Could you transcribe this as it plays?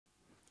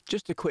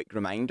Just a quick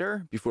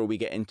reminder before we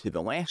get into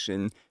the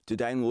lesson to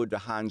download the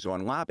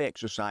hands-on lab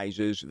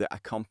exercises that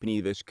accompany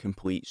this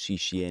complete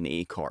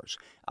CCNA course.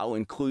 I'll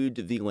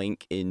include the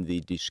link in the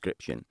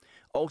description.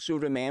 Also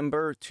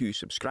remember to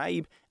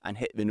subscribe and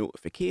hit the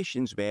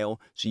notifications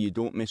bell so you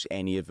don't miss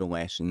any of the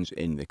lessons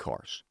in the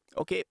course.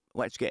 Okay,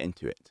 let's get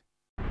into it.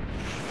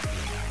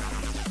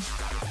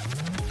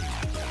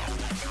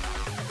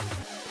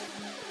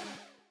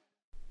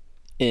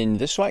 In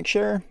this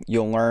lecture,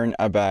 you'll learn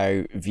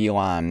about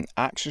VLAN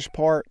access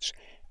ports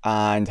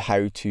and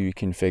how to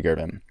configure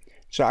them.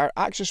 So our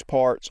access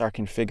ports are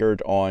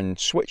configured on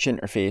switch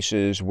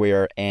interfaces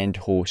where end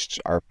hosts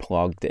are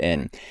plugged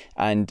in.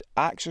 And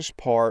access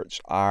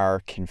ports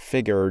are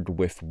configured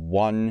with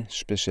one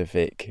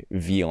specific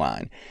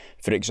VLAN.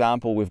 For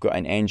example, we've got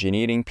an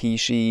engineering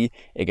PC,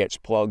 it gets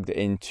plugged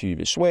into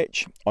the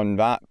switch. On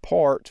that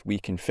port, we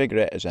configure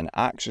it as an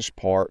access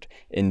port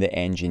in the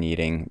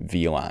engineering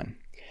VLAN.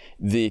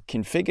 The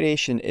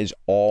configuration is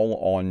all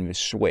on the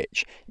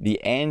switch.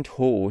 The end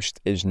host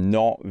is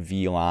not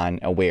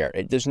VLAN aware.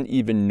 It doesn't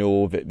even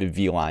know that the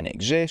VLAN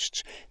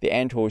exists. The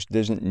end host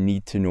doesn't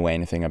need to know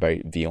anything about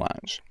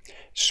VLANs.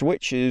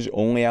 Switches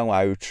only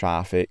allow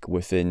traffic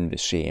within the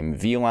same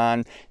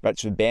VLAN.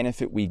 That's the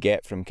benefit we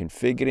get from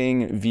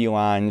configuring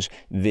VLANs.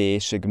 They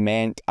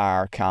segment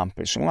our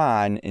campus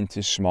LAN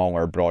into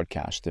smaller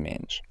broadcast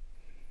domains.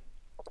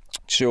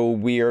 So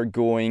we are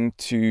going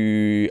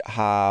to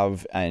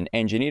have an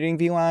engineering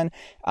VLAN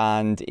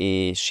and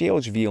a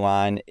sales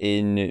VLAN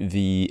in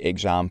the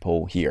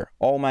example here.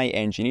 All my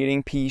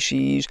engineering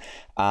PCs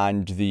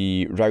and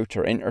the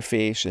router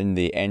interface in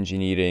the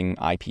engineering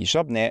IP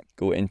subnet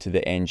go into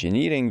the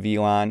engineering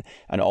VLAN,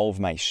 and all of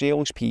my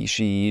sales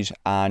PCs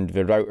and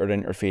the router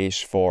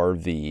interface for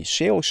the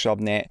sales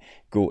subnet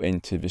go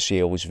into the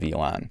sales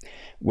VLAN.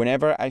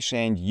 Whenever I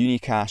send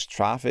unicast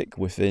traffic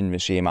within the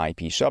same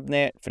IP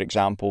subnet, for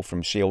example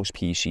from sales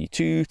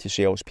PC2 to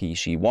sales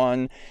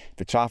PC1,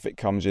 the traffic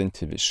comes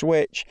into the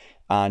switch,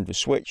 and the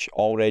switch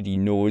already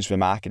knows the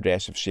MAC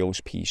address of sales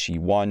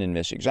PC1 in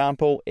this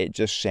example. It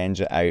just sends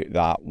it out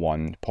that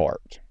one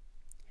port.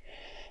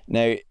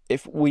 Now,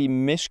 if we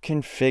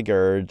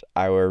misconfigured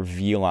our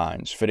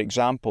VLANs, for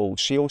example,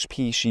 sales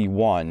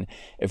PC1,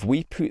 if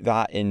we put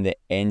that in the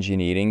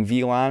engineering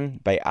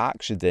VLAN by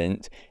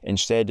accident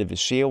instead of the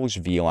sales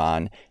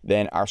VLAN,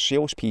 then our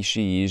sales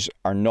PCs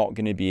are not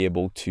going to be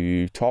able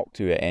to talk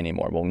to it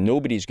anymore. Well,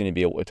 nobody's going to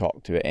be able to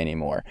talk to it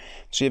anymore.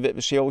 Say that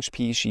the sales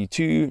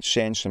PC2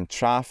 sends some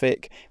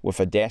traffic with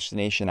a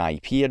destination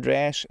IP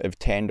address of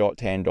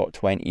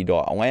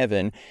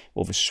 10.10.20.11.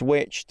 Well, the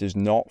switch does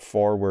not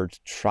forward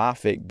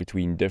traffic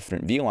between different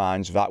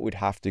VLANs. That would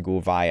have to go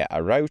via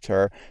a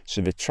router,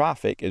 so the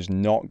traffic is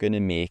not going to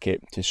make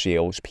it to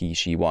sales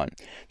PC1.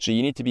 So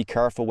you need to be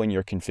careful when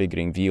you're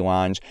configuring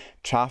VLANs.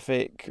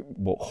 Traffic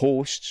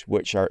hosts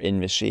which are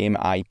in the same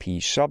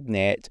IP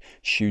subnet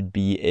should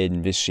be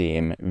in the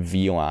same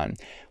VLAN.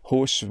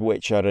 Hosts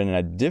which are in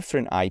a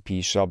different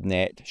IP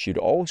subnet should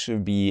also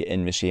be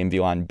in the same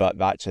VLAN, but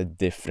that's a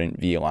different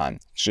VLAN.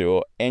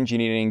 So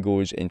engineering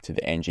goes into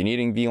the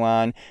engineering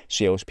VLAN,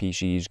 sales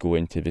PCs go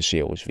into the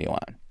sales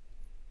VLAN.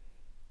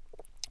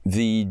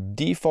 The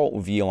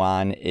default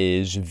VLAN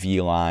is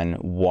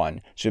VLAN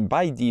 1. So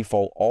by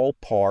default, all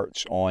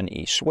ports on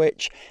a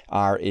switch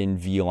are in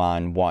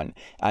VLAN 1.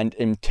 And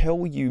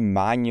until you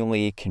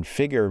manually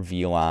configure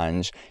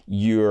VLANs,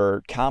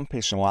 your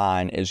campus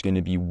LAN is going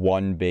to be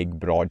one big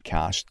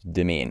broadcast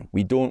domain.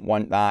 We don't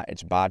want that.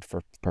 It's bad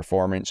for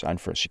performance and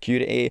for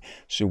security.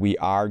 So we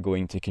are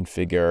going to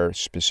configure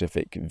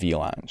specific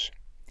VLANs.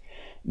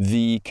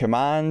 The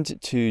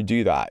command to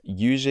do that,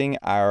 using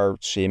our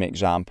same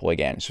example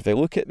again. So if I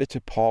look at the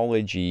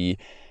topology,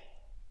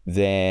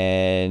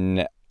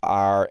 then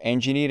our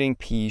engineering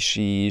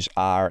PCs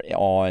are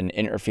on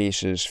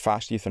interfaces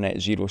Fast Ethernet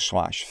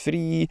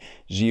 0/3,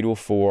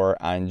 0.4,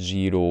 and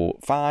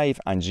 0.5,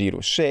 and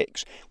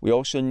 0.6. We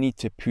also need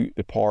to put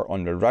the port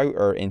on the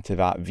router into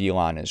that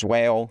VLAN as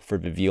well for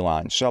the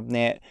VLAN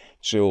subnet.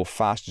 So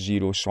Fast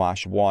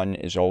 0/1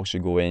 is also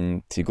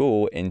going to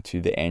go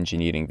into the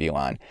engineering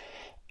VLAN.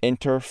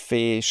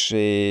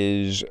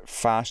 Interfaces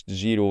Fast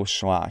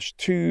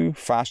 0/2,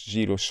 Fast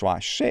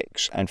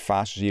 0/6, and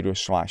Fast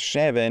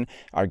 0/7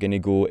 are going to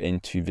go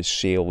into the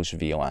sales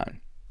VLAN.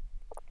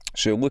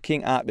 So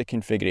looking at the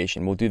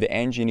configuration, we'll do the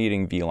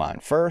engineering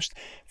VLAN first.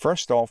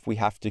 First off, we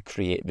have to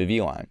create the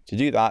VLAN. To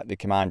do that, the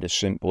command is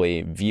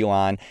simply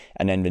VLAN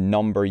and then the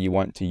number you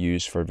want to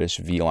use for this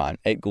VLAN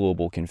at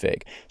global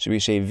config. So we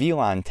say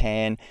VLAN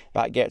 10,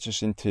 that gets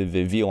us into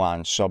the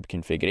VLAN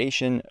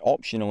sub-configuration.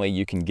 Optionally,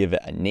 you can give it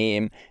a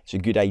name. It's a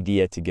good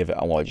idea to give it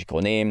a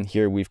logical name.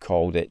 Here we've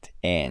called it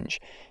eng.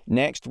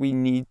 Next, we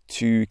need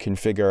to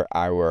configure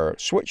our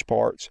switch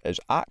ports as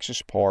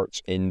access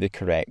ports in the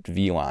correct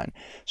VLAN.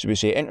 So we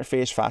say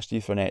interface Fast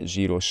Ethernet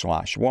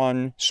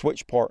 0/1,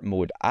 switch port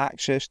mode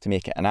access to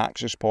make it an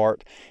access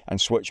port, and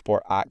switch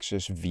port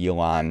access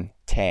VLAN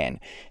 10.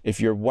 If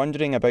you're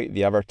wondering about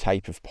the other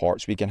type of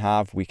ports we can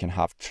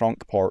have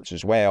trunk ports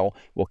as well.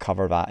 We'll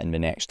cover that in the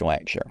next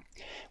lecture.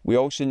 We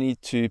also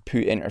need to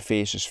put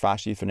interfaces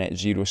fast Ethernet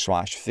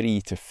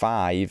 0/3 to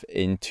 5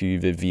 into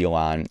the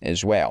VLAN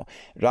as well.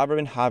 Rather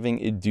than having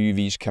to do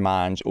these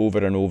commands over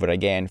and over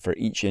again for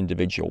each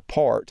individual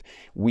port,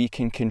 we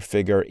can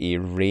configure a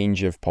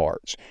range of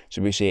ports.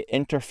 So we say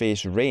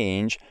interface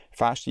range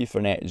fast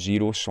Ethernet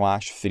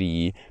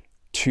 0/3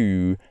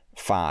 to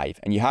 5,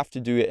 and you have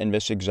to do it in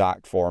this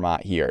exact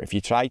format here. If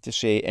you try to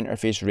say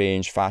interface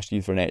range fast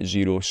Ethernet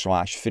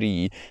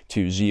 0/3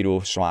 to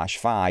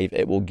 0/5,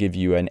 it will give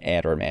you an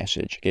error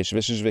message. Okay, so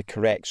this is the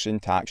correct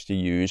syntax to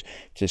use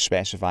to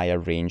specify a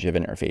range of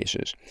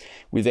interfaces.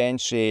 We then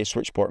say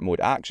switchport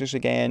mode access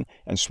again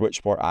and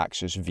switchport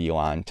access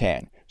VLAN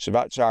 10. So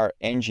that's our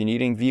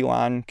engineering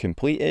VLAN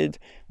completed.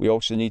 We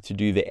also need to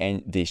do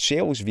the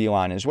sales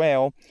VLAN as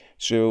well.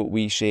 So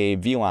we say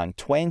VLAN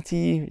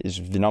 20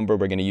 is the number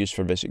we're going to use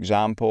for this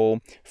example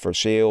for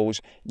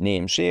sales,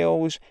 name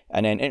sales,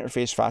 and then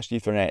interface fast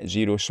Ethernet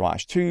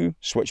 0/2,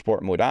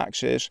 switchport mode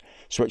access,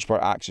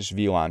 switchport access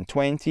VLAN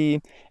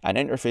 20, and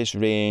interface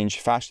range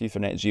fast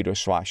Ethernet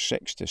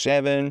 0/6 to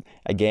 7,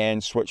 again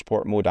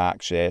switchport mode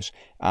access,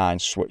 and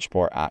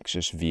switchport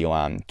access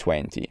VLAN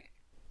 20.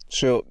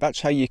 So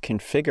that's how you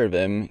configure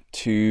them.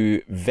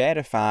 To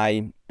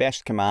verify,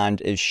 best command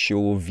is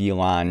show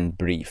VLAN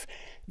brief.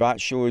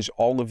 That shows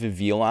all of the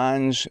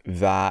VLANs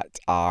that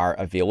are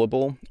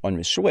available on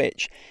the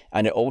switch,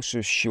 and it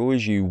also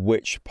shows you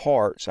which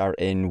ports are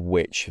in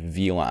which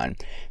VLAN.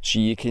 So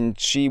you can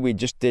see we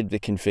just did the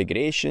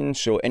configuration.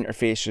 So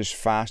interfaces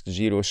fast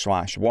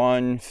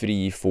 0/1,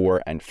 3,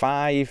 4, and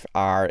 5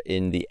 are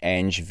in the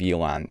Eng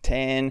VLAN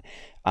 10,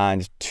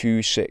 and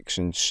 2, 6,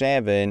 and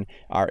 7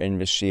 are in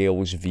the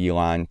sales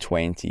VLAN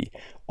 20.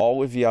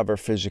 All of the other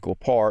physical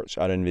ports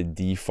are in the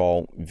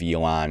default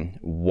VLAN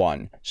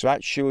 1. So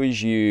that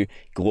shows you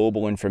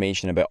global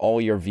information about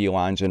all your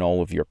VLANs and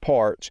all of your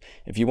ports.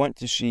 If you want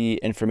to see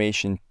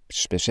information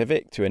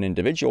specific to an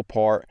individual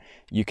port,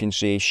 you can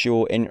say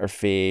show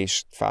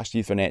interface fast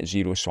Ethernet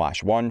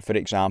 0/1, for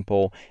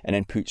example, and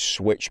then put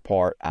switch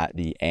port at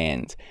the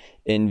end.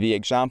 In the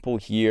example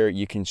here,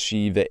 you can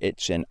see that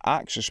it's an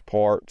access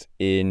port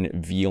in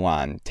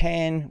VLAN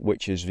 10,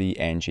 which is the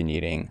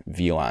engineering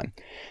VLAN.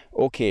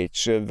 Okay,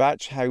 so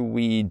that's how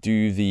we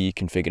do the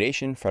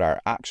configuration for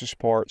our access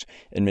ports.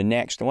 In the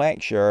next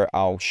lecture,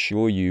 I'll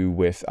show you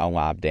with a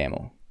lab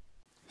demo.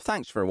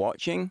 Thanks for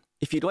watching.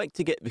 If you'd like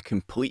to get the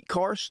complete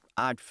course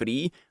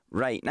ad-free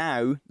right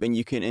now, then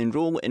you can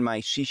enroll in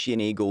my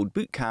CCNA Gold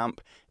Bootcamp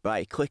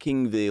by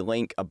clicking the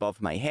link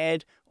above my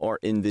head or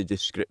in the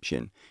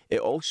description. It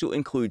also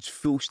includes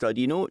full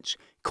study notes,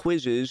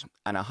 quizzes,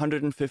 and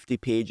 150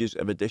 pages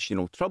of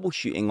additional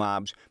troubleshooting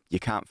labs you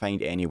can't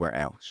find anywhere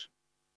else.